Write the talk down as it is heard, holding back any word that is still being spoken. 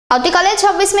આવતીકાલે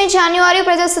 26મી જાન્યુઆરી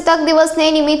પ્રજાસત્તાક દિવસને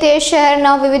નિમિત્તે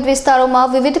શહેરના વિવિધ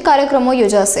વિસ્તારોમાં વિવિધ કાર્યક્રમો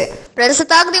યોજાશે।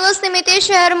 પ્રજાસત્તાક દિવસ નિમિત્તે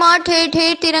શહેરમાં ઠેર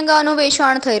ઠેર તિરંગાનું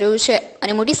વેચાણ થઈ રહ્યું છે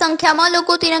અને મોટી સંખ્યામાં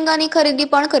લોકો તિરંગાની ખરીદી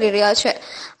પણ કરી રહ્યા છે।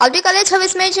 આવતીકાલે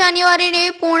 26મી જાન્યુઆરીને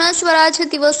પૂર્ણ સ્વરાજ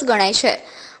દિવસ ગણાય છે।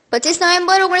 25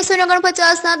 નવેમ્બર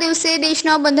 1949ના દિવસે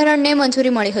દેશના બંધારણને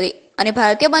મંજૂરી મળી હતી અને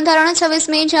ભારતીય બંધારણ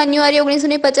 26મી જાન્યુઆરી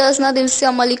 1950ના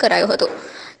દિવસે અમલી કરાયો હતો।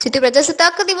 જેથી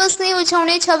પ્રજાસત્તાક દિવસની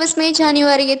ઉજવણી 26મી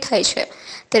જાન્યુઆરીએ થાય છે।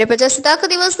 ત્યારે પ્રજાસત્તાક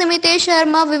દિવસ નિમિત્તે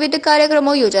શહેરમાં વિવિધ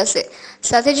કાર્યક્રમો યોજાશે।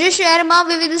 સાથે જ શહેરમાં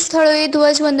વિવિધ સ્થળોએ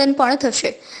ધ્વજવંદન પણ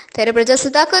થશે। ત્યારે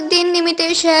પ્રજાસત્તાક દિન નિમિત્તે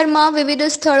શહેરમાં વિવિધ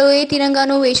સ્થળોએ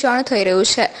તિરંગાનું વેચાણ થઈ રહ્યું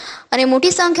છે અને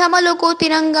મોટી સંખ્યામાં લોકો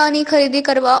તિરંગાની ખરીદી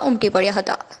કરવા ઉમટી પડ્યા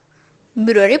હતા।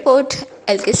 Bureau report,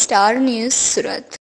 LK star news, Surat.